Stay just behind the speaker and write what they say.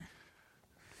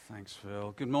Thanks,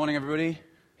 Phil. Good morning, everybody.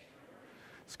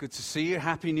 It's good to see you.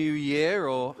 Happy New Year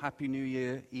or Happy New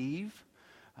Year Eve.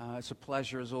 It's a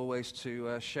pleasure, as always,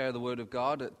 to share the Word of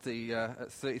God at the at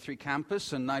 33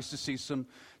 campus, and nice to see some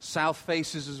South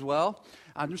faces as well.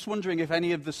 I'm just wondering if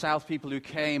any of the South people who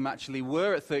came actually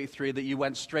were at 33, that you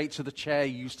went straight to the chair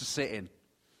you used to sit in.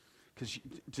 Because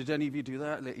did any of you do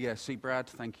that? Yeah, see, Brad,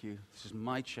 thank you. This is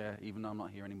my chair, even though I'm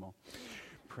not here anymore.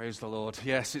 Praise the Lord.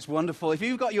 Yes, it's wonderful. If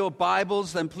you've got your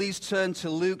Bibles, then please turn to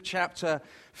Luke chapter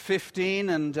 15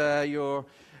 and your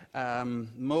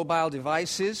mobile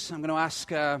devices. I'm going to ask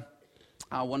our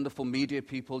wonderful media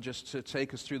people just to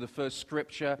take us through the first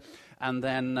scripture, and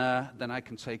then I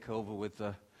can take over with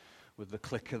the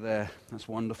clicker there. That's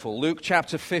wonderful. Luke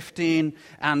chapter 15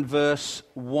 and verse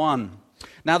 1.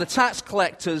 Now the tax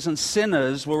collectors and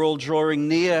sinners were all drawing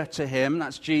near to him,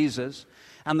 that's Jesus.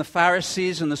 And the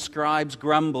Pharisees and the scribes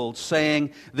grumbled, saying,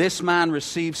 "This man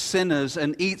receives sinners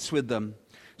and eats with them."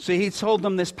 So he told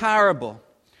them this parable.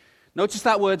 Notice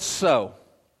that word "so."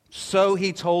 So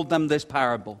he told them this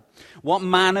parable. "What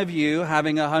man of you,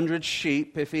 having 100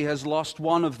 sheep, if he has lost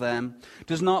one of them,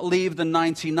 does not leave the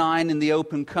 99 in the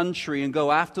open country and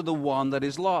go after the one that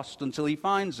is lost until he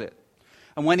finds it?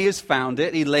 And when he has found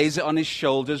it, he lays it on his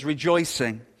shoulders,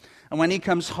 rejoicing. And when he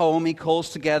comes home, he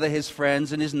calls together his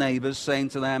friends and his neighbors, saying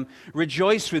to them,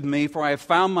 'Rejoice with me, for I have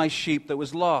found my sheep that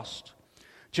was lost.'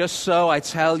 Just so, I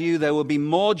tell you, there will be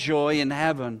more joy in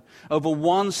heaven over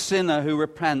one sinner who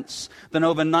repents than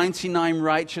over 99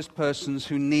 righteous persons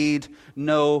who need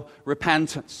no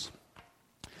repentance."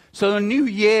 So the new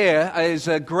year is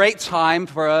a great time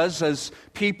for us as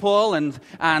people and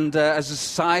as a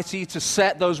society to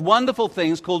set those wonderful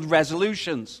things called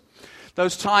resolutions.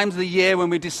 Those times of the year when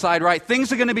we decide, right,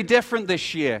 things are going to be different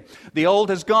this year. The old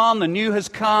has gone, the new has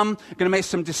come. I'm going to make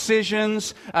some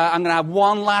decisions. I'm going to have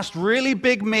one last really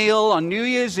big meal on New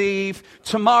Year's Eve.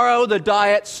 Tomorrow the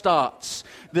diet starts.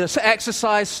 The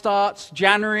exercise starts.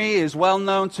 January is well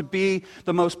known to be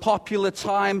the most popular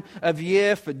time of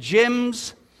year for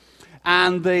gyms.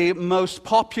 And the most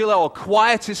popular or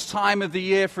quietest time of the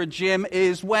year for a gym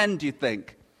is when, do you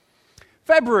think?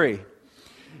 February.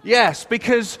 Yes,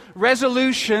 because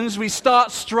resolutions, we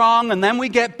start strong and then we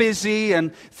get busy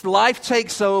and life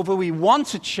takes over. We want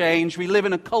to change. We live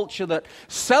in a culture that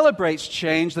celebrates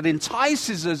change, that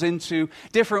entices us into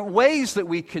different ways that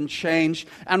we can change.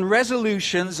 And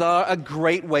resolutions are a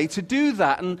great way to do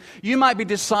that. And you might be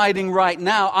deciding right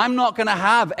now, I'm not going to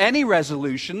have any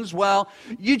resolutions. Well,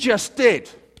 you just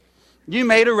did. You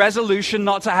made a resolution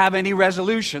not to have any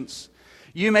resolutions.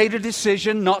 You made a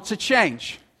decision not to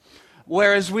change.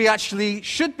 Whereas we actually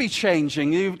should be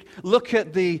changing. You look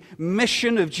at the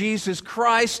mission of Jesus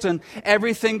Christ and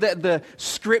everything that the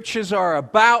scriptures are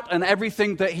about and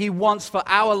everything that he wants for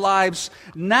our lives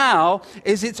now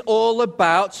is it's all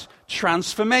about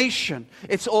transformation.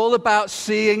 It's all about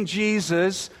seeing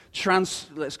Jesus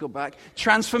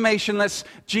transformation.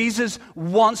 Jesus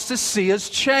wants to see us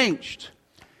changed.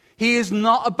 He is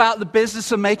not about the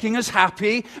business of making us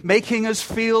happy, making us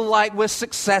feel like we're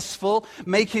successful,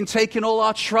 taking all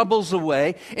our troubles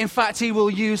away. In fact, he will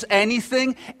use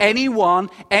anything, anyone,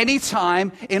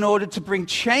 anytime in order to bring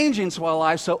change into our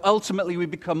lives so ultimately we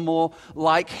become more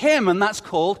like him. And that's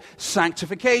called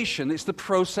sanctification. It's the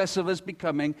process of us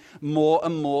becoming more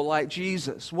and more like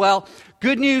Jesus. Well,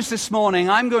 good news this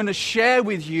morning. I'm going to share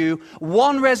with you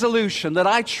one resolution that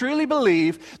I truly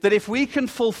believe that if we can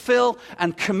fulfill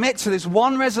and commit to this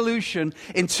one resolution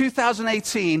in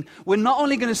 2018, we're not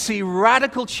only going to see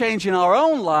radical change in our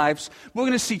own lives, we're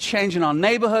going to see change in our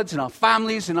neighborhoods, in our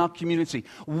families, in our community.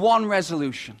 One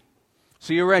resolution.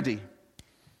 So you're ready?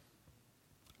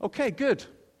 Okay, good.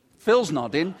 Phil's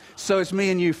nodding, so it's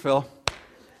me and you, Phil.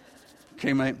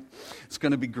 Okay, mate. It's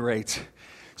going to be great.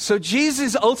 So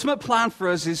Jesus' ultimate plan for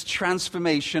us is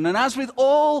transformation. And as with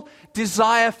all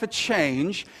desire for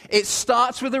change, it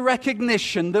starts with a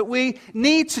recognition that we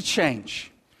need to change.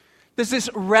 There's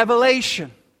this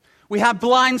revelation. We have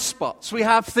blind spots. We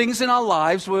have things in our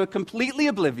lives where we're completely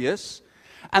oblivious.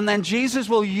 And then Jesus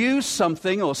will use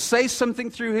something or say something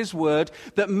through his word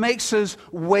that makes us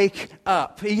wake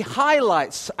up. He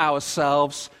highlights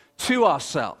ourselves to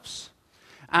ourselves.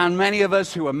 And many of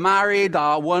us who are married,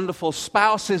 our wonderful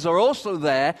spouses, are also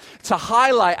there to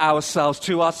highlight ourselves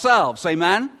to ourselves.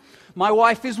 Amen? My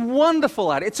wife is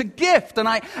wonderful at it. It's a gift. And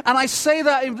I say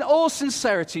that in all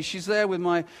sincerity. She's there with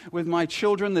my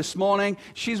children this morning.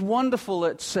 She's wonderful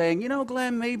at saying,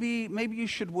 Glenn, maybe you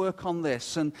should work on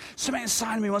this. And something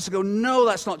inside of me wants to go, no,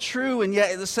 that's not true. And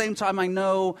yet at the same time, I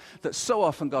know that so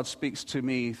often God speaks to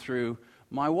me through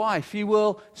my wife. He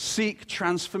will seek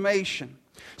transformation.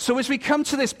 So as we come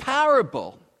to this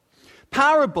parable,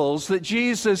 Parables that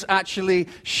Jesus actually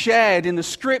shared in the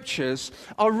Scriptures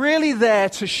are really there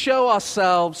to show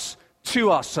ourselves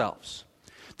to ourselves.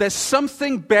 There's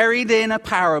something buried in a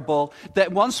parable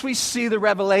that once we see the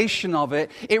revelation of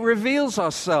it, it reveals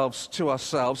ourselves to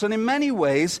ourselves. And in many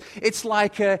ways, it's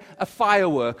like a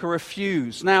firework or a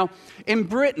fuse. Now, in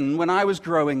Britain, when I was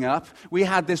growing up, we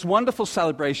had this wonderful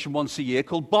celebration once a year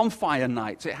called Bonfire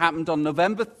Night. It happened on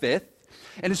November 5th.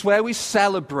 And it's where we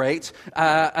celebrate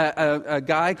a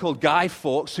guy called Guy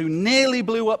Fawkes who nearly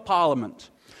blew up Parliament.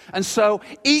 And so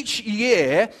each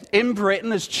year in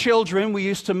Britain, as children, we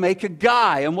used to make a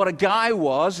guy. And what a guy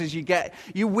was is you get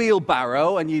your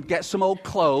wheelbarrow and you'd get some old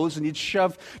clothes and you'd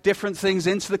shove different things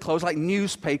into the clothes like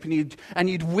newspaper and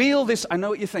you'd wheel this. I know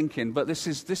what you're thinking, but this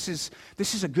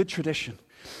is a good tradition.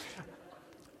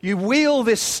 You wheel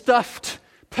this stuffed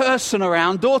person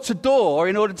around door to door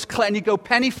in order to collect, and you go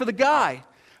penny for the guy,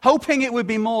 hoping it would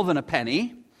be more than a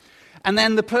penny. And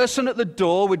then the person at the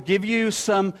door would give you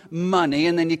some money,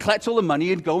 and then you collect all the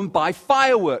money and go and buy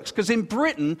fireworks. Because in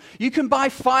Britain, you can buy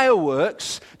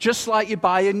fireworks just like you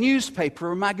buy a newspaper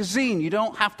or a magazine. You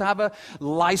don't have to have a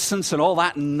license and all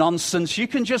that nonsense. You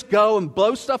can just go and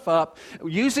blow stuff up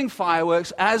using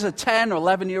fireworks as a 10 or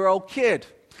 11-year-old kid.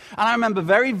 And I remember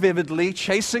very vividly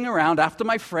chasing around after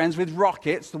my friends with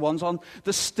rockets, the ones on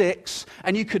the sticks,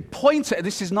 and you could point at,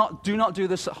 do not do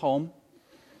this at home.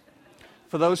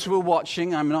 For those who are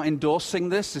watching, I'm not endorsing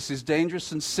this. This is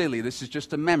dangerous and silly. This is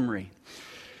just a memory.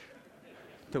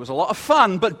 There was a lot of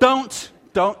fun, but don't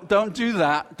do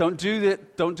that. Don't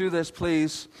do this,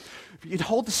 please. You'd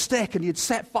hold the stick and you'd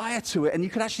set fire to it, and you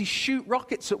could actually shoot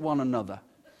rockets at one another.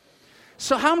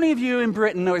 So how many of you in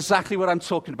Britain know exactly what I'm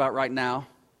talking about right now?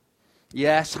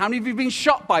 Yes. How many of you have been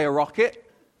shot by a rocket?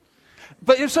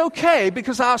 But it's okay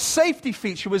because our safety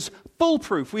feature was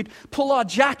foolproof. We'd pull our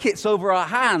jackets over our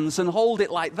hands and hold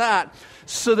it like that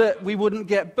so that we wouldn't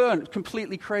get burnt.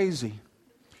 Completely crazy.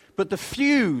 But the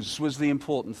fuse was the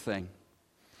important thing.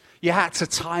 You had to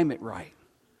time it right.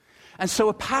 And so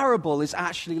a parable is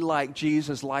actually like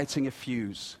Jesus lighting a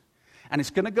fuse. And it's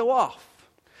going to go off.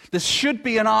 There should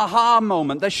be an aha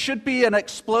moment. There should be an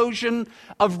explosion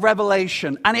of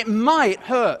revelation. And it might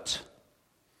hurt.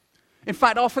 In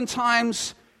fact,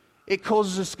 oftentimes it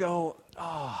causes us to go,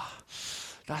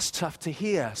 that's tough to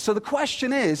hear. So the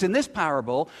question is, in this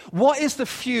parable, what is the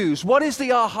fuse? What is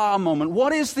the aha moment?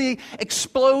 What is the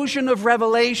explosion of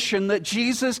revelation that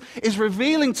Jesus is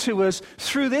revealing to us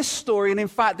through this story? And in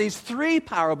fact, these three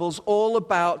parables all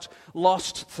about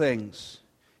lost things.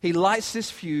 He lights this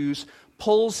fuse,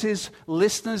 pulls his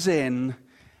listeners in,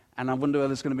 and I wonder whether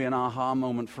there's going to be an aha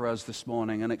moment for us this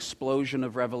morning, an explosion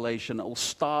of revelation that will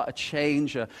start a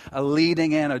change, a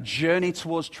leading in, a journey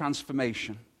towards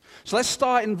transformation. So let's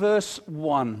start in verse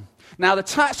 1. Now the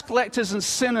tax collectors and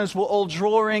sinners were all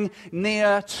drawing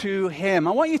near to him.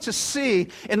 I want you to see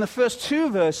in the first two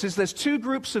verses, there's two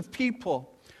groups of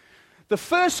people. The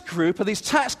first group are these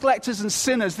tax collectors and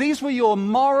sinners. These were your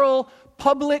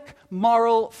public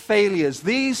moral failures.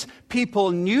 These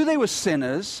people knew they were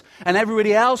sinners, and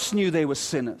everybody else knew they were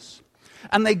sinners.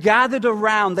 And they gathered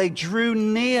around, they drew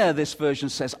near, this version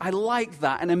says. I like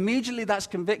that, and immediately that's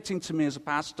convicting to me as a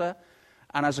pastor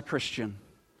and as a Christian.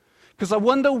 Because I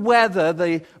wonder whether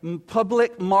the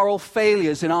public moral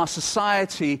failures in our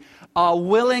society are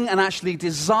willing and actually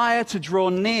desire to draw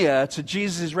near to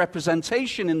Jesus'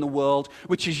 representation in the world,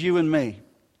 which is you and me.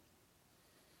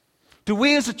 Do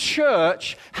we as a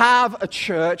church have a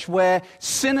church where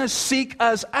sinners seek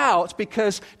us out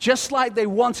because just like they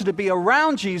wanted to be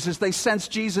around Jesus, they sense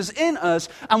Jesus in us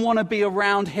and want to be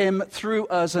around him through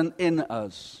us and in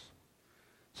us?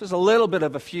 So there's a little bit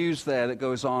of a fuse there that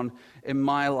goes on in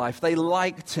my life. They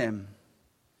liked him.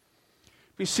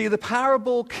 You see, the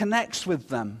parable connects with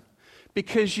them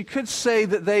because you could say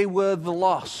that they were the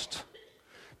lost.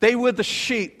 They were the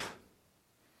sheep.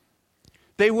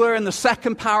 They were, in the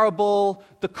second parable,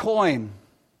 the coin.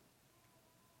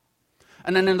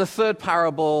 And then in the third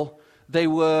parable, they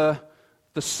were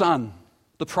the son,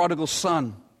 the prodigal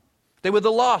son. They were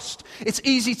the lost. It's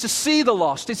easy to see the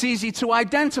lost. It's easy to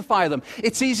identify them.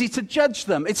 It's easy to judge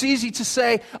them. It's easy to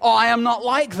say, I am not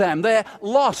like them. They're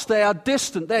lost. They are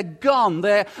distant. They're gone.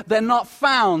 They're not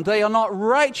found. They are not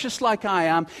righteous like I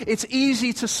am. It's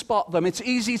easy to spot them. It's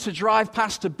easy to drive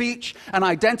past a beach and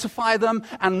identify them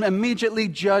and immediately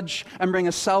judge and bring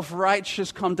a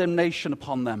self-righteous condemnation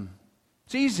upon them.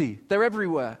 It's easy. They're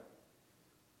everywhere.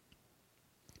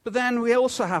 But then we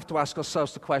also have to ask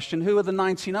ourselves the question, who are the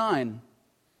 99?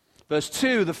 Verse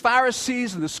 2, the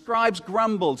Pharisees and the scribes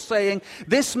grumbled, saying,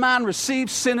 this man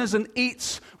receives sinners and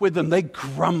eats with them. They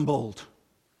grumbled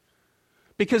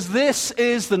Because this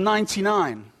is the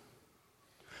 99.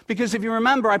 Because if you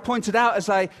remember, I pointed out as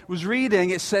I was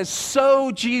reading, it says, so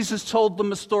Jesus told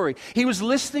them a story. He was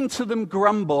listening to them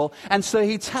grumble, and so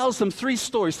he tells them 3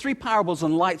 stories, 3 parables,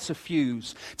 and lights a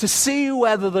fuse to see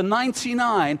whether the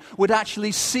 99 would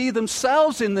actually see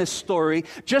themselves in this story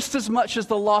just as much as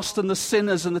the lost and the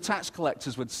sinners and the tax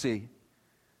collectors would see.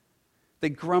 They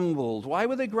grumbled. Why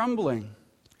were they grumbling?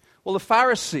 Well, the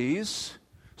Pharisees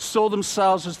saw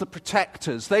themselves as the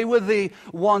protectors. They were the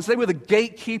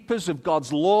gatekeepers of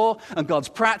God's law and God's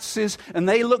practices, and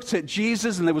they looked at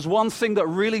Jesus, and there was one thing that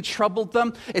really troubled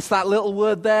them. It's that little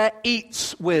word there,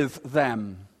 eat with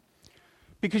them.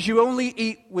 Because you only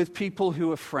eat with people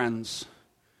who are friends,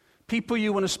 people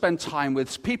you want to spend time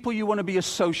with, people you want to be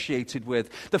associated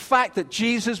with. The fact that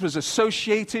Jesus was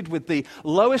associated with the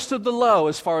lowest of the low,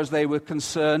 as far as they were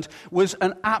concerned, was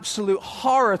an absolute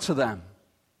horror to them.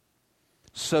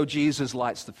 So Jesus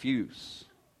lights the fuse.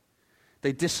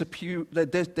 They disapproved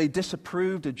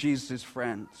of Jesus'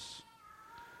 friends.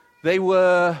 They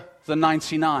were the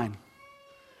 99.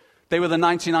 They were the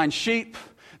 99 sheep.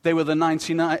 They were the 9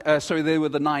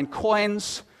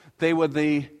 coins. They were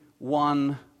the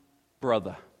one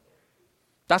brother.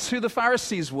 That's who the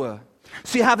Pharisees were.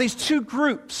 So you have these 2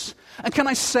 groups. And can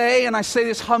I say, and I say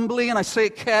this humbly, and I say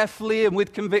it carefully and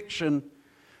with conviction,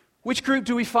 which group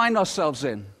do we find ourselves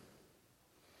in?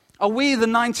 Are we the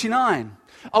 99?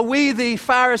 Are we the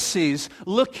Pharisees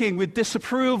looking with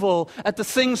disapproval at the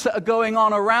things that are going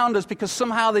on around us because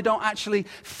somehow they don't actually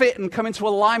fit and come into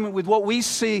alignment with what we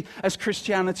see as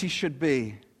Christianity should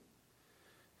be?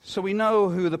 So we know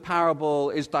who the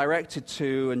parable is directed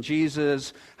to, and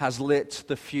Jesus has lit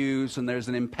the fuse, and there's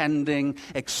an impending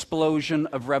explosion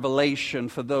of revelation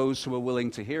for those who are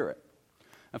willing to hear it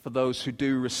and for those who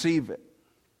do receive it.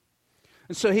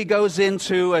 And so he goes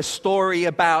into a story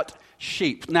about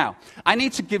sheep. Now, I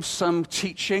need to give some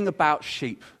teaching about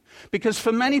sheep, because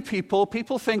for many people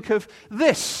think of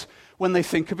this when they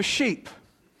think of a sheep.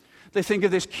 They think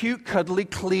of this cute, cuddly,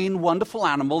 clean, wonderful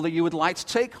animal that you would like to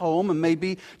take home and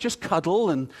maybe just cuddle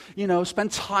and,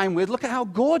 spend time with. Look at how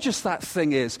gorgeous that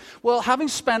thing is. Well, having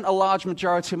spent a large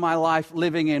majority of my life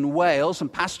living in Wales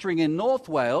and pastoring in North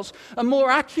Wales, a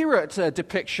more accurate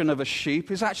depiction of a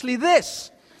sheep is actually this.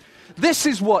 This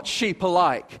is what sheep are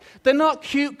like. They're not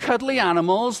cute, cuddly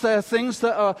animals. They're things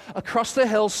that are across the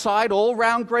hillside all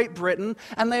around Great Britain,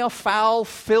 and they are foul,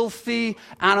 filthy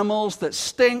animals that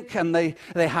stink, and they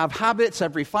have habits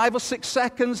every 5 or 6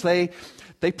 seconds. They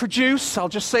produce, I'll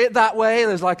just say it that way.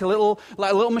 There's like a little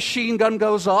machine gun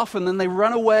goes off, and then they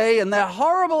run away, and they're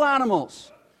horrible animals.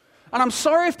 And I'm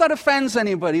sorry if that offends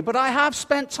anybody, but I have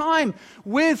spent time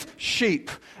with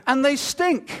sheep, and they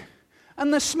stink.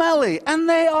 And they're smelly, and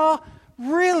they are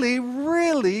really,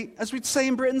 really, as we'd say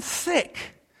in Britain, thick.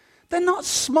 They're not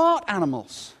smart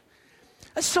animals.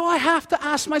 And so I have to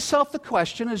ask myself the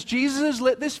question, as Jesus has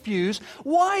lit this fuse,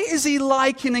 why is he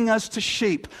likening us to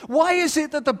sheep? Why is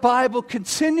it that the Bible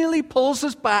continually pulls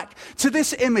us back to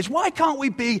this image? Why can't we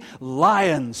be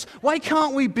lions? Why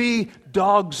can't we be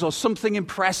dogs or something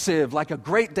impressive like a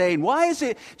Great Dane? Why is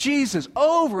it Jesus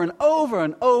over and over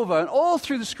and over and all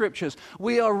through the scriptures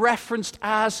we are referenced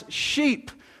as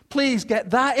sheep? Please get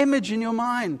that image in your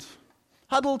mind.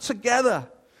 Huddled together,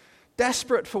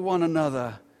 desperate for one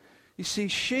another. You see,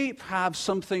 sheep have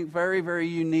something very, very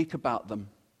unique about them.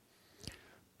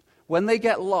 When they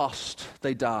get lost,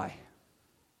 they die.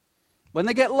 When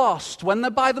they get lost, when they're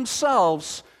by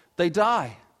themselves, they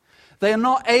die. They are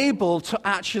not able to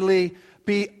actually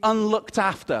be unlooked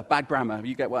after. Bad grammar,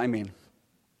 you get what I mean.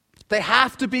 They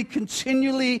have to be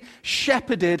continually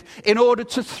shepherded in order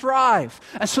to thrive.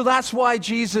 And so that's why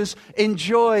Jesus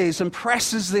enjoys and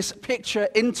presses this picture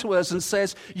into us and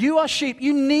says, you are sheep.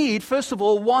 You need, first of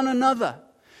all, one another.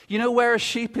 You know where a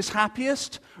sheep is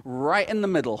happiest? Right in the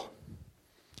middle.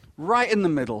 Right in the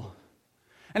middle.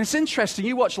 And it's interesting,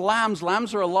 you watch lambs.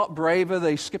 Lambs are a lot braver.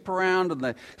 They skip around and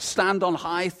they stand on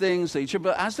high things.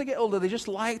 But as they get older, they just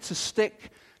like to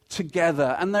stick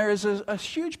together. And there is a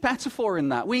huge metaphor in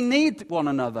that. We need one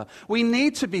another. We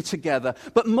need to be together.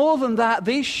 But more than that,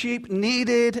 these sheep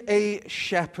needed a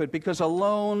shepherd, because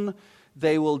alone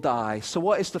they will die. So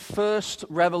what is the first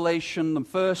revelation, the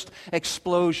first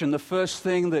explosion, the first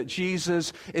thing that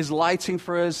Jesus is lighting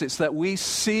for us? It's that we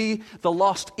see the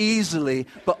lost easily,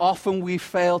 but often we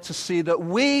fail to see that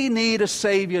we need a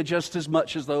Savior just as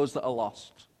much as those that are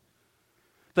lost.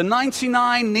 The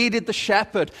 99 needed the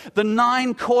shepherd. The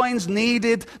 9 coins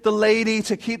needed the lady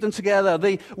to keep them together.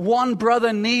 The one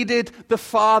brother needed the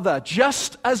father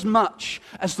just as much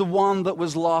as the one that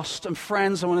was lost. And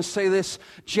friends, I want to say this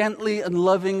gently and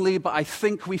lovingly, but I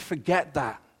think we forget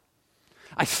that.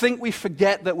 I think we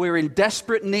forget that we're in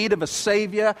desperate need of a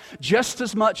Savior just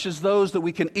as much as those that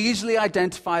we can easily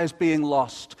identify as being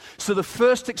lost. So the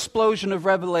first explosion of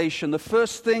revelation, the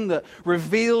first thing that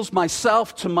reveals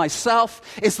myself to myself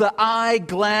is that I,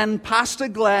 Glenn, Pastor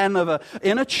Glenn,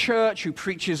 in a church who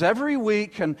preaches every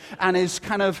week and is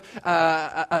kind of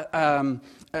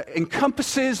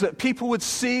encompasses that people would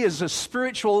see as a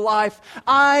spiritual life,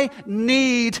 I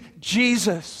need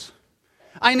Jesus.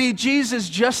 I need Jesus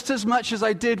just as much as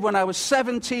I did when I was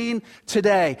 17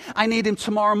 today. I need him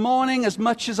tomorrow morning as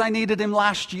much as I needed him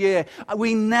last year.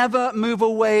 We never move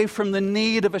away from the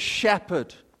need of a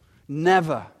shepherd.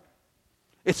 Never.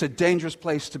 It's a dangerous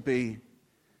place to be.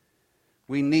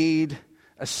 We need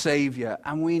a Savior,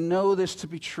 and we know this to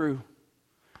be true.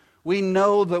 We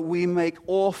know that we make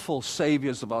awful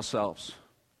saviors of ourselves.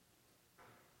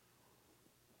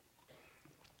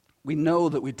 We know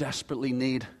that we desperately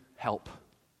need help.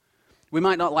 We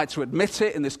might not like to admit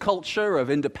it in this culture of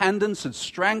independence and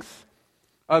strength,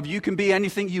 of you can be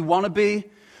anything you want to be,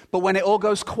 but when it all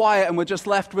goes quiet and we're just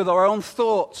left with our own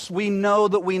thoughts, we know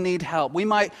that we need help. We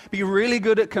might be really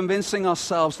good at convincing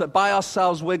ourselves that by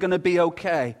ourselves we're going to be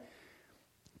okay,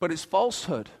 but it's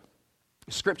falsehood.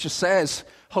 Scripture says,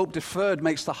 hope deferred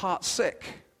makes the heart sick.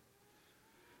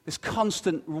 This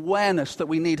constant awareness that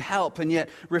we need help and yet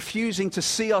refusing to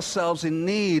see ourselves in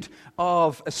need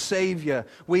of a Savior.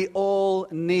 We all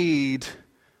need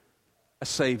a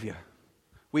Savior.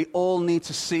 We all need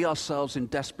to see ourselves in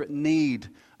desperate need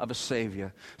of a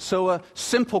Savior. So a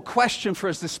simple question for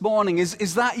us this morning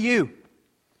is that you?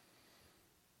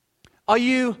 Are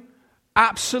you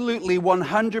absolutely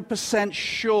 100%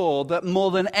 sure that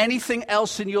more than anything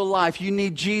else in your life, you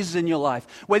need Jesus in your life?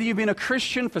 Whether you've been a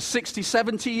Christian for 60,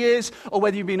 70 years, or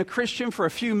whether you've been a Christian for a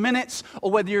few minutes,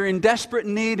 or whether you're in desperate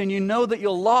need and you know that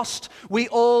you're lost, we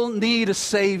all need a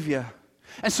Savior.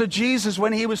 And so Jesus,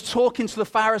 when he was talking to the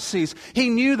Pharisees, he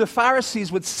knew the Pharisees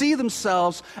would see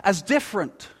themselves as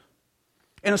different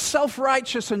in a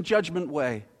self-righteous and judgment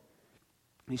way.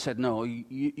 He said, no,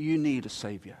 you need a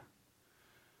Savior.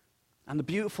 And the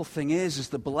beautiful thing is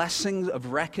the blessing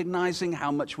of recognizing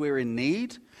how much we're in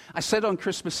need. I said on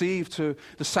Christmas Eve to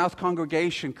the South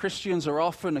congregation, Christians are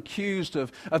often accused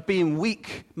of being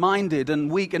weak-minded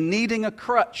and weak and needing a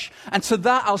crutch. And to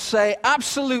that I'll say,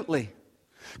 absolutely.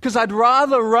 Because I'd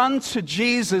rather run to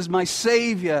Jesus, my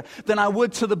Savior, than I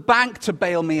would to the bank to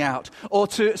bail me out, or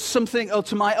to something, or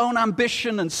to my own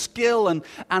ambition and skill and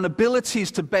abilities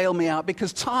to bail me out.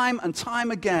 Because time and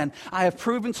time again, I have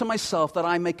proven to myself that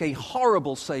I make a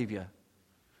horrible Savior.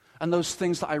 And those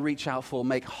things that I reach out for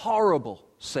make horrible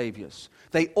Saviors.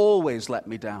 They always let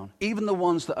me down, even the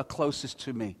ones that are closest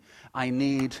to me. I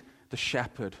need the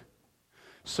shepherd.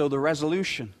 So the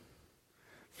resolution,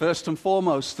 first and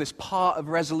foremost, this part of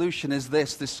resolution is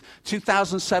this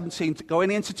 2017,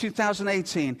 going into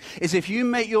 2018, is if you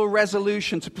make your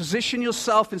resolution to position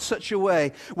yourself in such a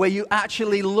way where you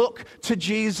actually look to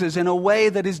Jesus in a way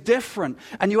that is different,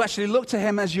 and you actually look to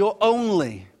him as your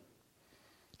only.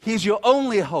 He's your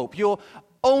only hope, your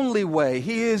only way.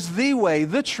 He is the way,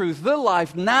 the truth, the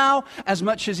life, now as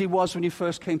much as he was when you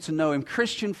first came to know him.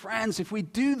 Christian friends, if we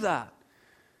do that,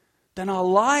 then our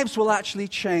lives will actually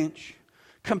change.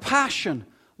 Compassion,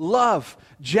 love,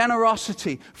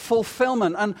 generosity,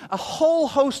 fulfillment, and a whole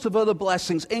host of other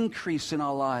blessings increase in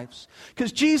our lives.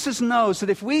 Because Jesus knows that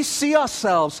if we see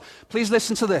ourselves, please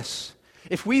listen to this,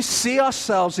 if we see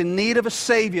ourselves in need of a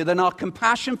Savior, then our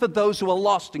compassion for those who are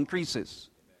lost increases.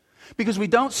 Because we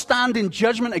don't stand in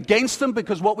judgment against them,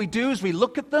 because what we do is we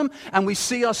look at them and we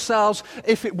see ourselves,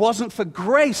 if it wasn't for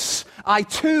grace, I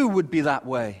too would be that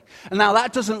way. And now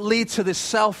that doesn't lead to this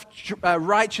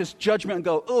self-righteous judgment and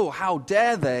go, oh, how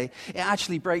dare they? It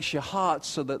actually breaks your heart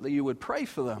so that you would pray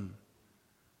for them.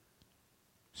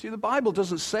 See, the Bible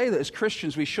doesn't say that as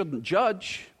Christians we shouldn't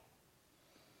judge.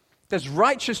 There's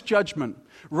righteous judgment.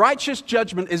 Righteous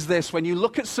judgment is this: when you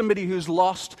look at somebody who's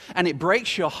lost and it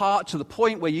breaks your heart to the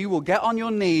point where you will get on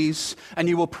your knees and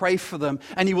you will pray for them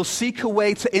and you will seek a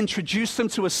way to introduce them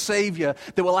to a Savior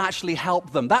that will actually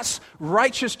help them. That's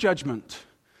righteous judgment.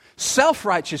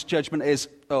 Self-righteous judgment is,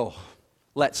 oh,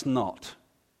 let's not.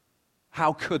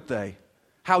 How could they?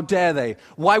 How dare they?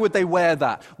 Why would they wear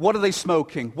that? What are they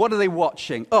smoking? What are they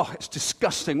watching? Oh, it's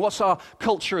disgusting. What's our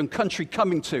culture and country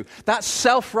coming to? That's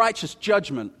self-righteous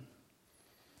judgment.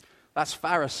 That's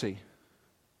Pharisee.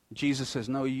 Jesus says,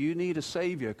 no, you need a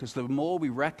Savior, because the more we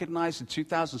recognize in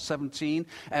 2018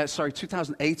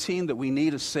 that we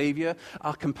need a Savior,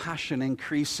 our compassion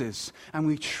increases, and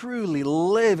we truly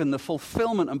live in the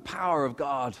fulfillment and power of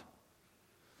God.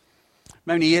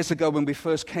 Many years ago when we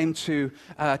first came to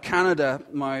Canada,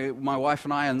 my wife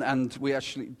and I, and we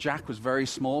actually, Jack was very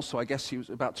small, so I guess he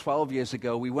was about 12 years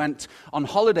ago, we went on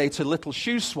holiday to Little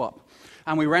Shoe Swap.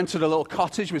 And we rented a little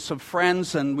cottage with some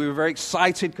friends, and we were very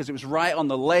excited because it was right on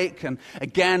the lake. And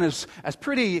again, as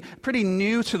pretty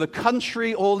new to the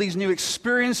country, all these new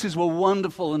experiences were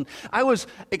wonderful. And I was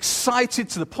excited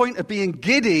to the point of being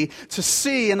giddy to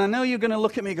see, and I know you're going to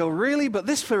look at me and go, really? But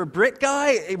this, for a Brit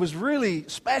guy, it was really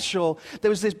special.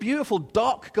 There was this beautiful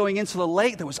dock going into the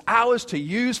lake. There was hours to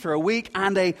use for a week,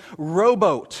 and a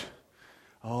rowboat.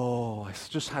 Oh, I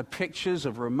just had pictures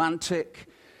of romantic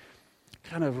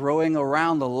kind of rowing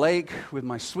around the lake with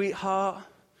my sweetheart.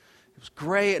 It was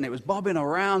great, and it was bobbing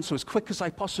around, so as quick as I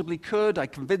possibly could, I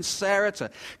convinced Sarah to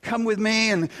come with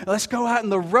me, and let's go out in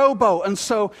the rowboat. And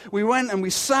so we went, and we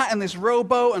sat in this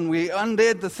rowboat, and we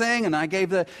undid the thing, and I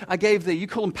gave the you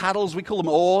call them paddles, we call them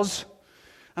oars.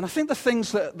 And I think the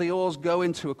things that the oars go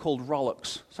into are called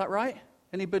rowlocks. Is that right?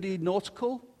 Anybody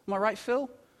nautical? Am I right, Phil?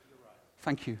 You're right.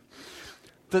 Thank you.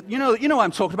 You know what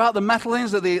I'm talking about, the metal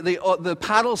things that the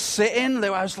paddles sit in.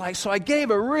 I was like, so I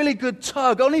gave a really good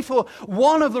tug, only for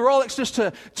one of the rowlocks just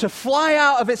to fly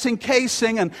out of its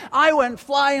encasing, and I went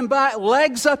flying back,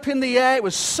 legs up in the air. It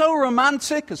was so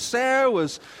romantic, as Sarah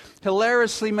was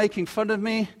hilariously making fun of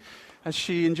me, as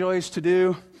she enjoys to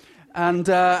do. And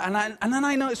then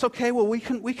I noticed, okay, well, we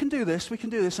can do this,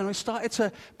 and we started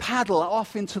to paddle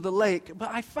off into the lake. But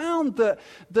I found that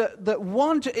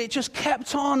it just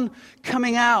kept on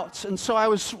coming out, and so I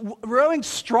was rowing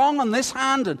strong on this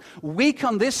hand and weak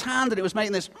on this hand, and it was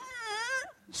making this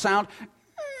sound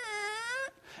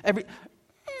every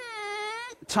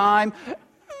time.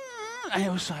 And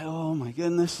it was like, oh my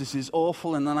goodness, this is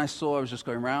awful. And then I saw I was just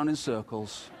going round in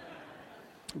circles.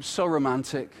 It was so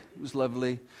romantic. It was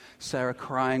lovely. Sarah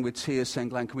crying with tears, saying,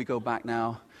 Glenn, can we go back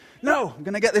now? No, I'm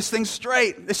going to get this thing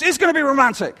straight. This is going to be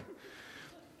romantic.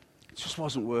 It just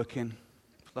wasn't working.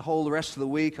 For the rest of the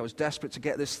week, I was desperate to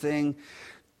get this thing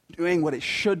doing what it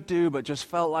should do, but just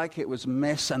felt like it was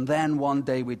miss. And then one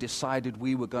day we decided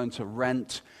we were going to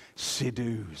rent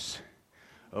Sea-Doos.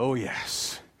 Oh,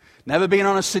 yes. Never been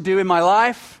on a Sea-Doo in my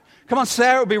life. Come on,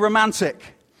 Sarah, it'll be romantic.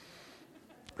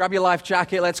 Grab your life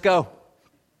jacket, let's go.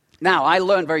 Now, I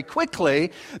learned very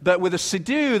quickly that with a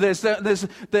Sea-Doo,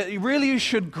 that really you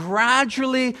should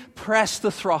gradually press the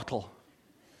throttle.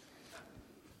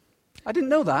 I didn't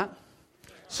know that.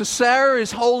 So Sarah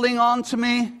is holding on to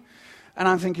me, and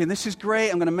I'm thinking, this is great.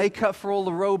 I'm going to make up for all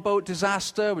the rowboat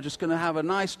disaster. We're just going to have a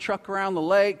nice truck around the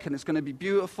lake, and it's going to be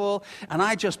beautiful. And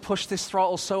I just pushed this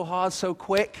throttle so hard, so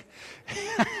quick.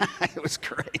 It was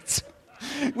great.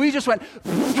 We just went,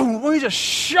 we just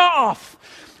shot off.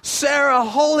 Sarah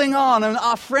holding on, and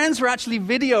our friends were actually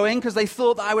videoing because they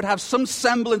thought that I would have some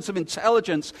semblance of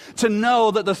intelligence to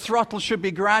know that the throttle should be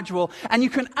gradual. And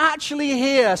you can actually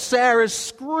hear Sarah's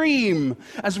scream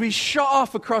as we shot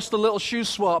off across the Little Shoe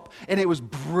Swap, and it was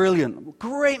brilliant.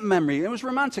 Great memory. It was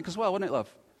romantic as well, wasn't it,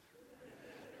 love?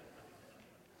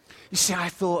 You see, I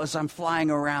thought as I'm flying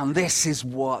around, this is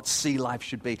what sea life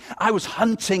should be. I was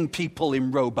hunting people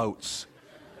in rowboats.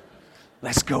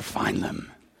 Let's go find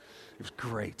them. It was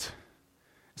great.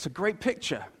 It's a great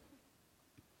picture.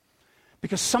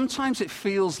 Because sometimes it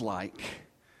feels like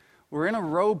we're in a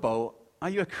rowboat. Are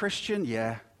you a Christian?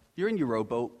 Yeah. You're in your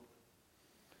rowboat.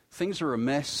 Things are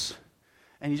amiss.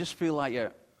 And you just feel like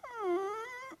you're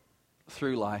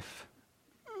through life.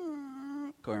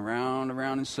 Going round and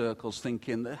round in circles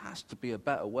thinking there has to be a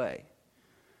better way.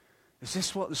 Is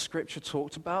this what the scripture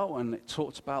talked about when it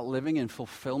talked about living in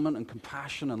fulfillment and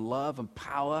compassion and love and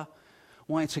power?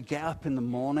 Wanting to get up in the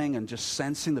morning and just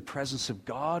sensing the presence of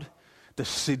God, the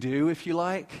Sea-Doo, if you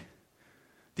like,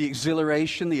 the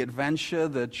exhilaration, the adventure,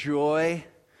 the joy.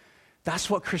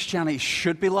 That's what Christianity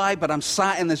should be like, but I'm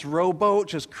sat in this rowboat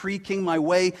just creaking my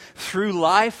way through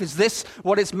life. Is this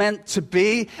what it's meant to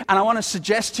be? And I want to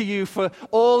suggest to you, for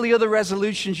all the other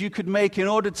resolutions you could make in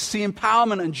order to see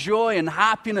empowerment and joy and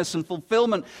happiness and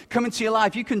fulfillment come into your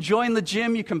life, you can join the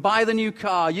gym, you can buy the new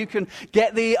car, you can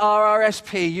get the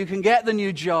RRSP, you can get the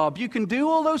new job, you can do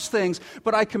all those things,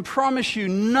 but I can promise you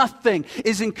nothing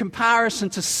is in comparison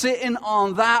to sitting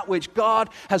on that which God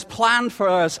has planned for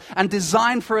us and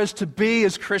designed for us to be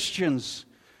as Christians,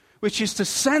 which is to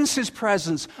sense His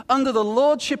presence under the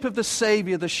lordship of the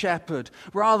Savior, the Shepherd,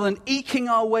 rather than eking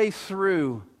our way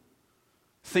through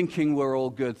thinking we're all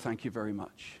good, thank you very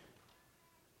much.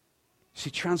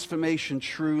 See, transformation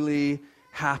truly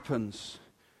happens,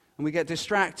 and we get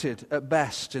distracted at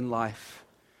best in life.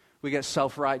 We get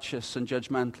self-righteous and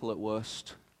judgmental at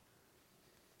worst.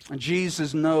 And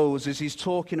Jesus knows, as he's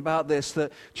talking about this,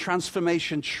 that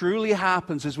transformation truly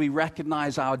happens as we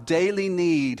recognize our daily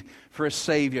need for a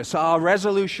Savior. So our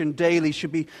resolution daily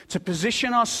should be to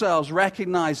position ourselves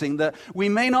recognizing that we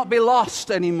may not be lost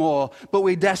anymore, but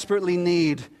we desperately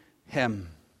need Him.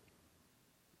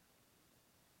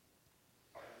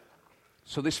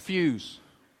 So this fuse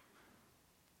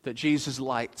that Jesus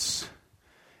lights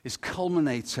is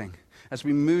culminating as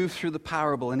we move through the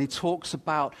parable, and he talks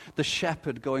about the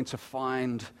shepherd going to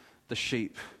find the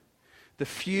sheep. The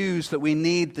fuse that we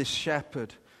need this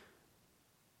shepherd.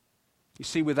 You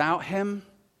see, without him,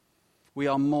 we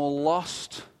are more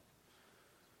lost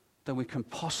than we can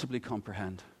possibly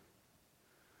comprehend.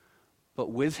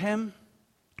 But with him,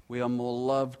 we are more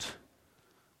loved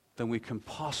than we can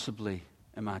possibly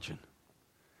imagine.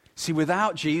 See,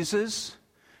 without Jesus,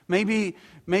 maybe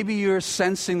you're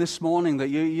sensing this morning that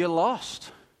you're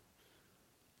lost.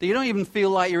 That you don't even feel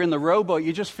like you're in the rowboat.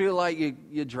 You just feel like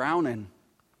you're drowning.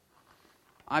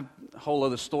 A whole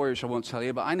other story which I won't tell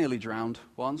you, but I nearly drowned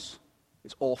once.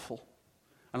 It's awful.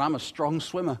 And I'm a strong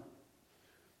swimmer.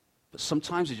 But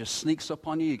sometimes it just sneaks up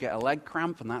on you. You get a leg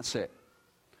cramp and that's it.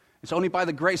 It's only by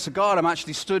the grace of God I'm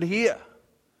actually stood here.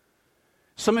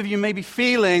 Some of you may be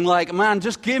feeling like, man,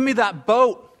 just give me that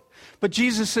boat. But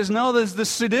Jesus says, no, there's the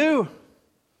Sidhu.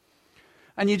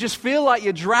 And you just feel like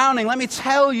you're drowning. Let me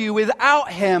tell you,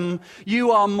 without him,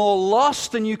 you are more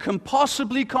lost than you can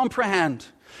possibly comprehend.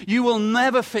 You will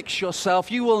never fix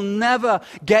yourself. You will never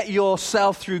get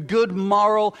yourself through good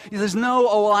moral. There's no,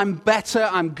 oh, I'm better,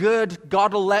 I'm good,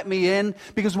 God will let me in.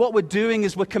 Because what we're doing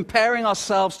is we're comparing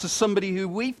ourselves to somebody who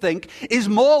we think is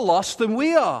more lost than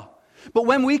we are. But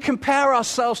when we compare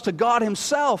ourselves to God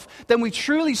himself, then we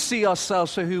truly see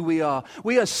ourselves for who we are.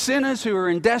 We are sinners who are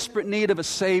in desperate need of a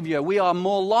Savior. We are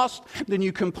more lost than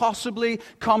you can possibly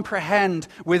comprehend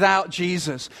without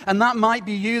Jesus. And that might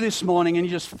be you this morning, and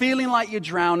you're just feeling like you're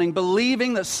drowning,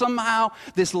 believing that somehow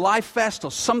this life vest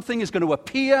or something is going to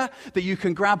appear that you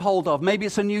can grab hold of. Maybe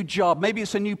it's a new job, maybe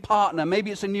it's a new partner, maybe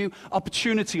it's a new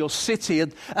opportunity or city.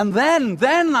 And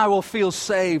then I will feel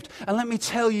saved. And let me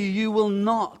tell you, you will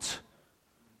not.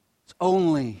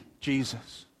 Only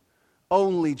Jesus.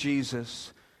 Only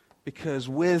Jesus. Because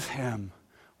with him,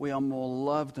 we are more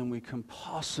loved than we can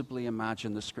possibly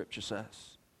imagine, the scripture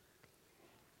says.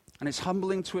 And it's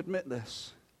humbling to admit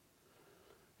this.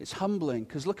 It's humbling,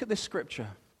 because look at this scripture.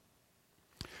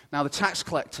 Now the tax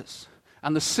collectors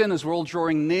and the sinners were all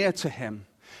drawing near to him.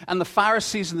 And the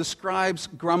Pharisees and the scribes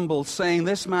grumbled, saying,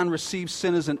 this man receives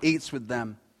sinners and eats with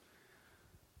them.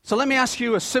 So let me ask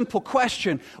you a simple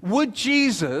question. Would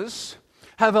Jesus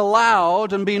have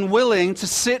allowed and been willing to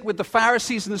sit with the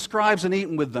Pharisees and the scribes and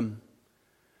eaten with them?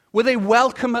 Were they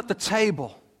welcome at the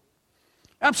table?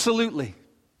 Absolutely.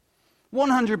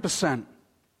 100%.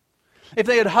 If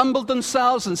they had humbled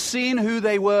themselves and seen who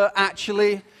they were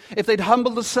actually, if they'd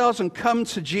humbled themselves and come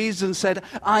to Jesus and said,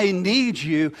 I need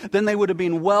you, then they would have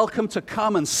been welcome to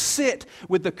come and sit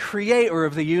with the creator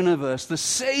of the universe, the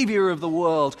savior of the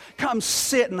world. Come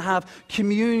sit and have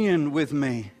communion with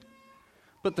me.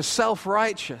 But the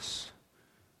self-righteous,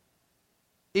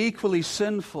 equally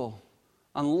sinful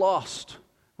and lost,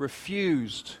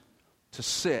 refused to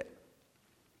sit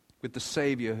with the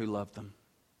Savior who loved them.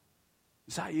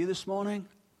 Is that you this morning?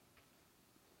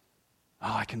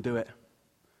 Oh, I can do it.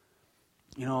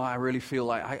 You know, I really feel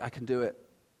like I can do it.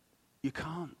 You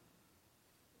can't.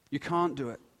 You can't do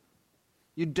it.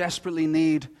 You desperately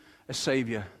need a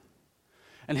Savior.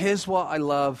 And here's what I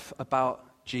love about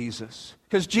Jesus.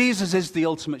 Because Jesus is the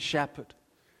ultimate shepherd.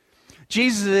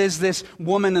 Jesus is this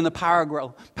woman in the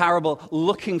parable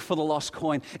looking for the lost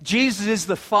coin. Jesus is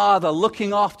the Father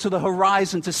looking off to the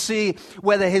horizon to see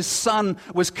whether his Son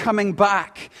was coming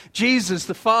back. Jesus,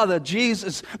 the Father,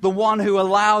 Jesus, the one who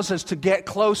allows us to get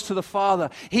close to the Father.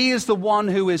 He is the one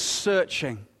who is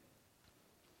searching.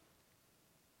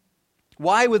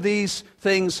 Why were these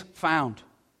things found?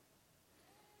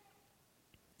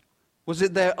 Was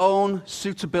it their own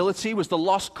suitability? Was the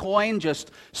lost coin just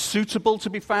suitable to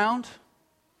be found?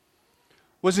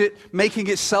 Was it making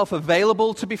itself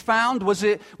available to be found? Was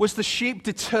the sheep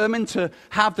determined to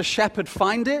have the shepherd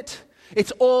find it?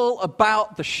 It's all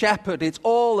about the shepherd. It's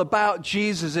all about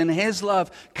Jesus and his love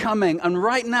coming. And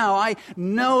right now, I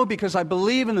know, because I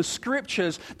believe in the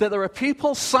scriptures, that there are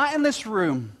people sat in this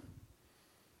room,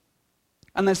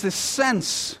 and there's this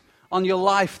sense on your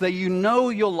life that you know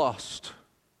you're lost.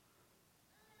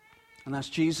 And that's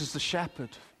Jesus the shepherd.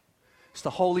 It's the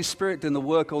Holy Spirit doing the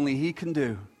work only he can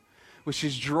do, which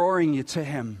is drawing you to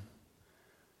him.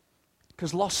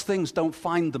 Because lost things don't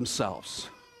find themselves.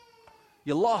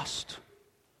 You're lost.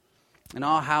 In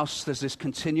our house, there's this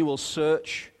continual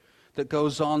search that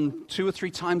goes on 2 or 3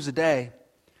 times a day.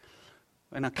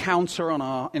 In a counter in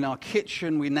our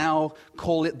kitchen, we now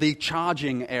call it the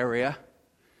charging area.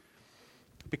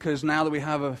 Because now that we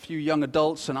have a few young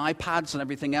adults and iPads and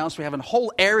everything else, we have a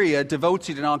whole area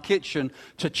devoted in our kitchen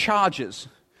to chargers.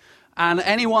 And at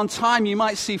any one time, you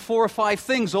might see 4 or 5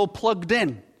 things all plugged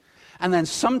in. And then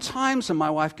sometimes, and my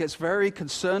wife gets very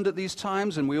concerned at these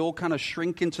times, and we all kind of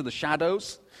shrink into the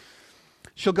shadows,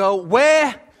 she'll go,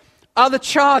 "Where are the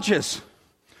chargers?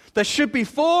 There should be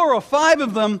 4 or 5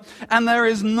 of them, and there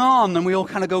is none." And we all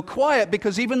kind of go quiet,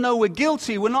 because even though we're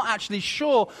guilty, we're not actually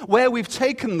sure where we've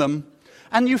taken them.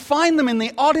 And you find them in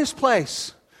the oddest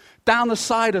place. Down the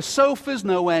side of sofas,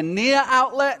 nowhere near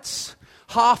outlets.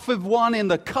 Half of one in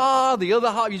the car, the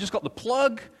other half, you just got the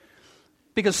plug.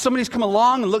 Because somebody's come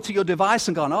along and looked at your device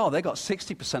and gone, "Oh, they got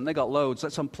 60%, they got loads.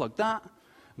 Let's unplug that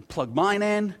and plug mine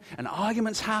in." And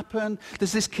arguments happen.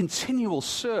 There's this continual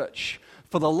search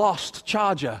for the lost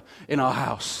charger in our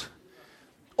house.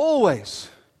 Always.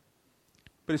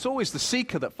 But it's always the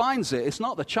seeker that finds it. It's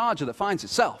not the charger that finds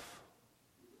itself.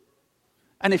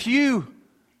 And if you,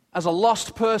 as a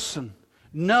lost person,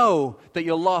 know that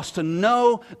you're lost and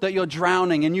know that you're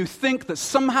drowning, and you think that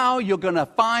somehow you're going to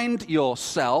find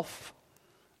yourself,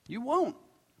 you won't.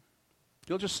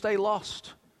 You'll just stay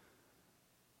lost.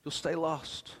 You'll stay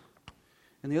lost.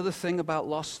 And the other thing about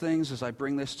lost things, as I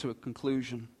bring this to a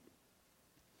conclusion,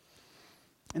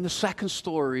 in the second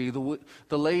story,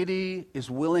 the lady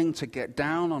is willing to get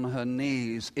down on her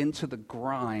knees into the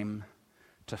grime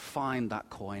to find that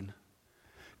coin.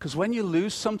 Because when you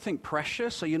lose something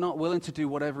precious, are you not willing to do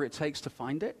whatever it takes to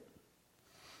find it?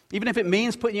 Even if it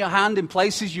means putting your hand in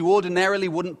places you ordinarily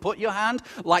wouldn't put your hand,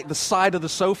 like the side of the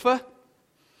sofa.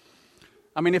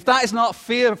 I mean, if that is not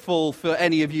fearful for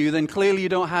any of you, then clearly you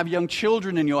don't have young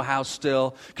children in your house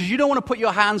still, because you don't want to put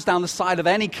your hands down the side of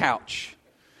any couch.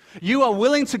 You are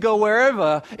willing to go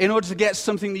wherever in order to get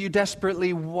something that you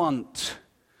desperately want.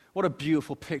 What a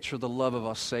beautiful picture of the love of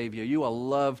our Savior. You are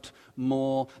loved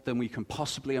more than we can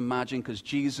possibly imagine, because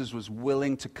Jesus was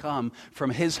willing to come from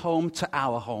his home to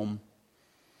our home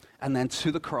and then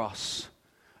to the cross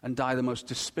and die the most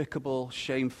despicable,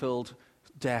 shame-filled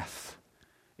death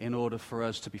in order for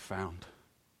us to be found.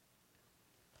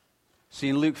 See,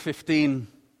 in Luke 15,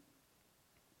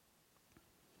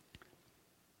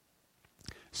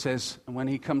 it says, "And when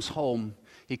he comes home,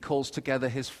 he calls together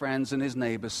his friends and his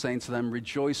neighbors, saying to them,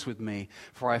 'Rejoice with me,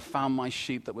 for I found my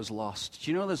sheep that was lost.'" Do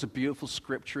you know there's a beautiful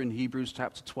scripture in Hebrews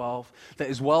chapter 12 that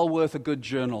is well worth a good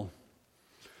journal?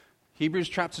 Hebrews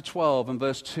chapter 12 and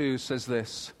verse 2 says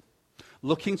this,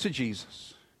 "Looking to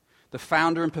Jesus, the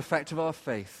founder and perfecter of our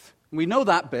faith." And we know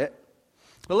that bit.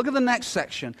 But look at the next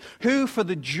section. "Who for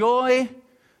the joy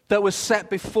that was set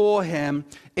before him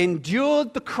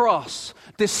endured the cross,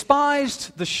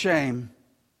 despised the shame,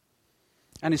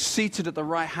 and is seated at the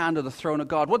right hand of the throne of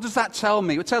God." What does that tell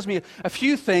me? It tells me a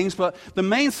few things, but the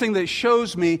main thing that it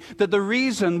shows me that the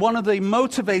reason, one of the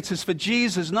motivators for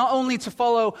Jesus, not only to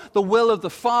follow the will of the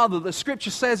Father, the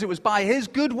scripture says it was by his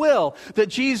good will that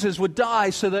Jesus would die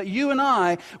so that you and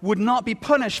I would not be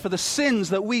punished for the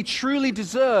sins that we truly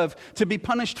deserve to be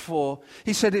punished for.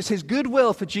 He said it's his good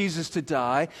will for Jesus to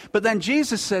die, but then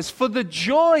Jesus says, for the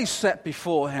joy set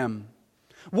before him.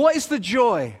 What is the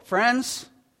joy, friends?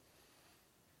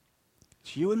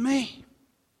 It's you and me.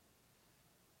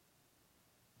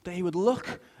 That he would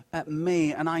look at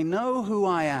me, and I know who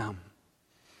I am.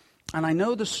 And I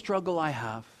know the struggle I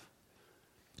have.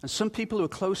 And some people who are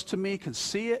close to me can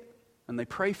see it, and they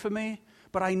pray for me.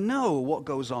 But I know what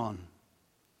goes on.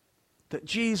 That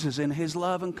Jesus, in his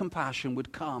love and compassion,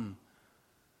 would come.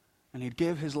 And he'd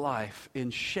give his life in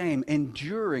shame,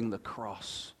 enduring the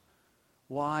cross.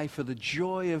 Why? For the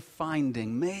joy of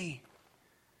finding me.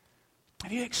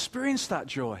 Have you experienced that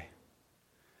joy?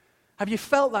 Have you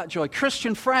felt that joy?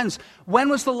 Christian friends, when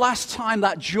was the last time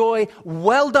that joy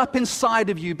welled up inside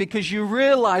of you because you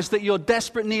realized that your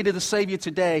desperate need of the Savior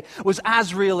today was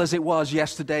as real as it was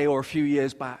yesterday or a few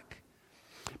years back?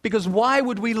 Because why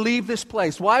would we leave this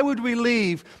place? Why would we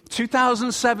leave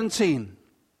 2017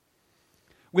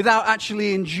 without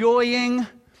actually enjoying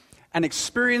and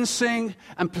experiencing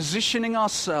and positioning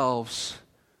ourselves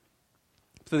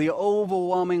for the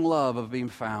overwhelming love of being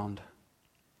found?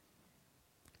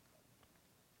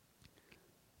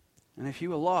 And if you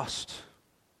were lost,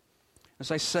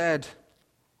 as I said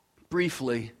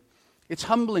briefly, it's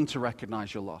humbling to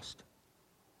recognize you're lost.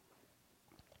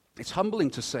 It's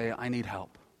humbling to say, I need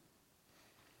help.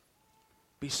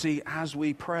 But you see, as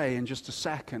we pray in just a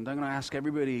second, I'm going to ask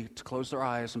everybody to close their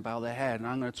eyes and bow their head. And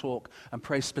I'm going to talk and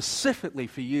pray specifically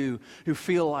for you who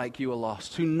feel like you are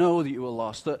lost, who know that you are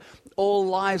lost, that all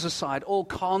lies aside, all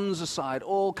cons aside,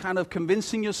 all kind of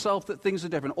convincing yourself that things are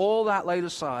different, all that laid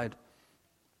aside.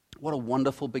 What a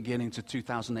wonderful beginning to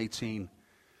 2018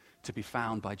 to be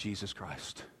found by Jesus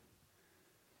Christ.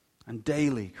 And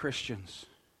daily, Christians,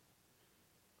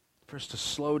 for us to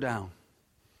slow down,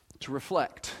 to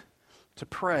reflect, to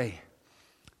pray,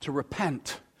 to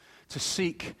repent, to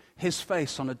seek His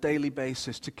face on a daily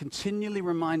basis, to continually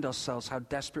remind ourselves how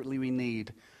desperately we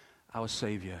need our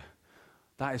Savior.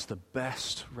 That is the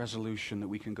best resolution that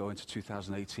we can go into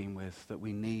 2018 with, that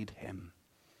we need Him.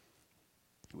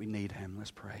 We need Him.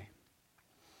 Let's pray.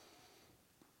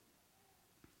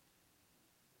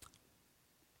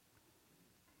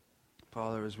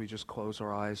 Father, as we just close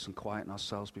our eyes and quieten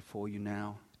ourselves before you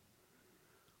now,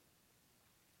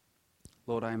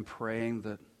 Lord, I am praying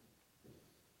that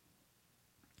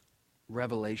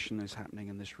revelation is happening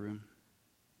in this room.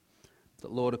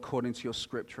 That, Lord, according to your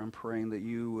scripture, I'm praying that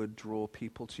you would draw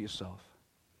people to yourself.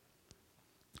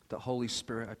 That, Holy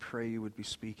Spirit, I pray you would be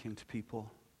speaking to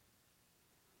people.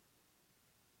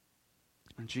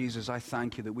 And Jesus, I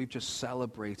thank you that we've just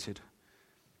celebrated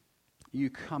you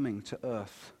coming to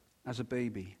earth as a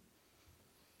baby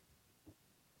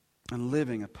and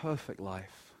living a perfect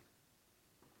life.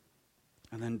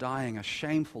 And then dying a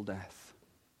shameful death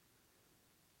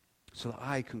so that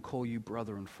I can call you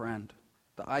brother and friend,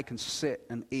 that I can sit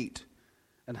and eat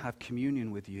and have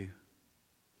communion with you.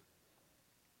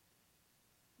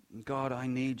 And God, I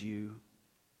need you.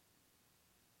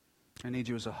 I need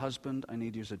you as a husband. I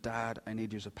need you as a dad. I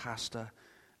need you as a pastor.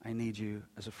 I need you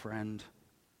as a friend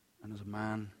and as a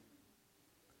man.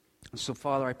 And so,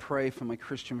 Father, I pray for my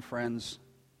Christian friends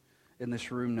in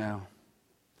this room now.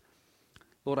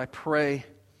 Lord, I pray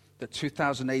that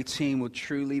 2018 would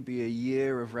truly be a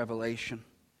year of revelation.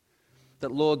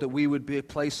 That, Lord, that we would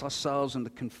place ourselves in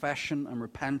the confession and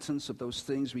repentance of those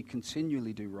things we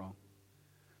continually do wrong.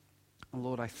 And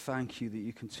Lord, I thank you that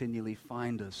you continually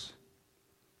find us,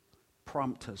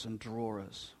 prompt us, and draw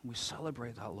us. We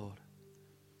celebrate that, Lord.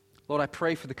 Lord, I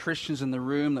pray for the Christians in the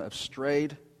room that have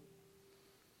strayed.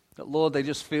 That, Lord, they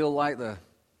just feel like they're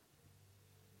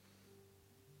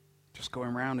just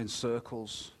going around in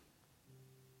circles.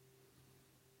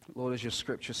 Lord, as your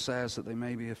scripture says, that they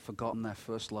maybe have forgotten their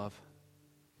first love.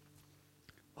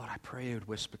 Lord, I pray you would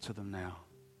whisper to them now.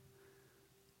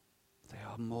 They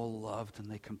are more loved than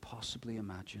they can possibly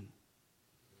imagine.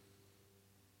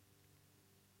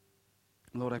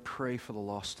 Lord, I pray for the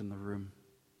lost in the room.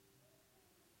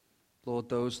 Lord,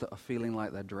 those that are feeling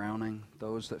like they're drowning,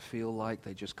 those that feel like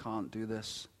they just can't do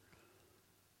this.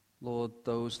 Lord,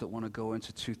 those that want to go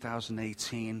into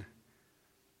 2018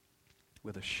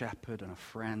 with a shepherd and a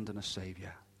friend and a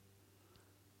Savior.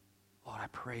 Lord, I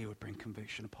pray you would bring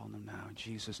conviction upon them now in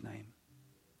Jesus' name.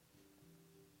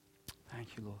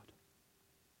 Thank you, Lord.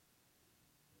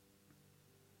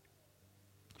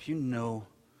 If you know,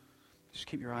 just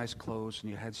keep your eyes closed and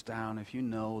your heads down. If you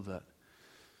know that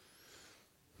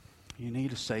you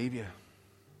need a Savior,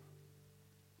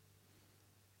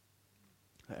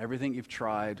 that everything you've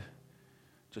tried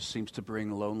just seems to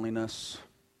bring loneliness,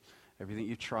 everything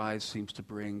you've tried seems to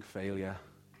bring failure,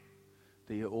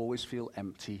 that you always feel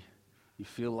empty, you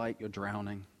feel like you're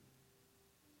drowning.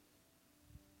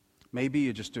 Maybe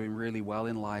you're just doing really well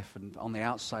in life, and on the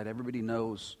outside everybody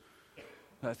knows,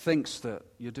 thinks that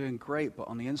you're doing great, but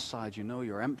on the inside you know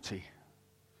you're empty.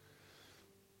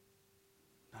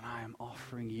 And I am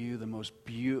offering you the most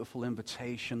beautiful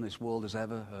invitation this world has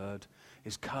ever heard,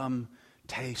 is come,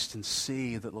 taste and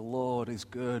see that the Lord is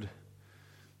good.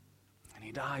 And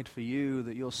He died for you,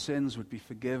 that your sins would be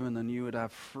forgiven and you would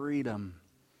have freedom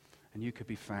and you could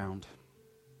be found.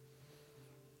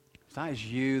 If that is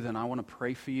you, then I want to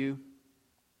pray for you.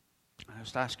 I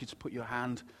just ask you to put your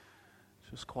hand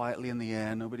just quietly in the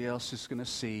air. Nobody else is going to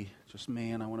see, just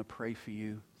me, and I want to pray for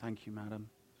you. Thank you, madam.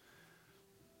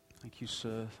 Thank you,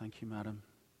 sir. Thank you, madam.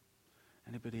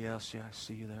 Anybody else? Yeah, I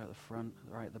see you there at the front,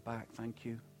 right at the back. Thank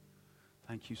you.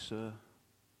 Thank you, sir.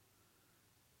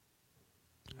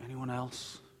 Anyone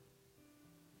else?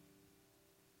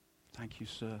 Thank you,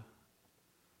 sir.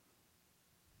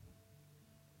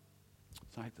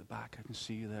 Right at the back, I can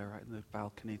see you there, right in the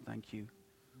balcony. Thank you.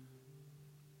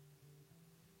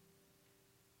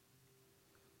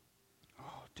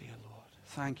 Oh, dear Lord.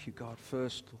 Thank you, God,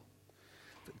 first,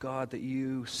 God, that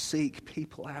you seek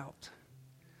people out.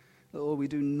 Lord, we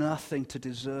do nothing to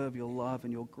deserve your love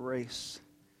and your grace.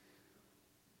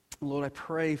 Lord, I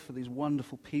pray for these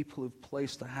wonderful people who've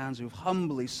placed their hands, who've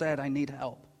humbly said, I need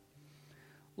help.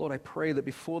 Lord, I pray that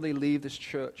before they leave this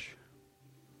church,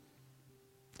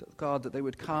 that God, that they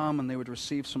would come and they would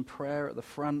receive some prayer at the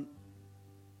front.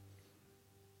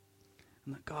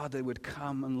 And that God, they would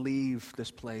come and leave this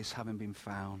place having been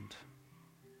found.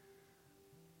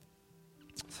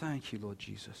 Thank you, Lord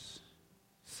Jesus.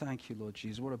 Thank you, Lord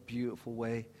Jesus. What a beautiful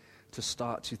way to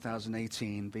start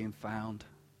 2018, being found.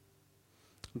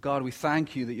 God, we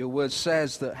thank you that your word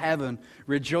says that heaven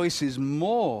rejoices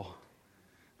more.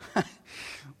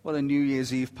 What a New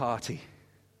Year's Eve party.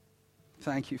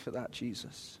 Thank you for that,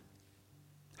 Jesus.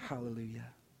 Hallelujah.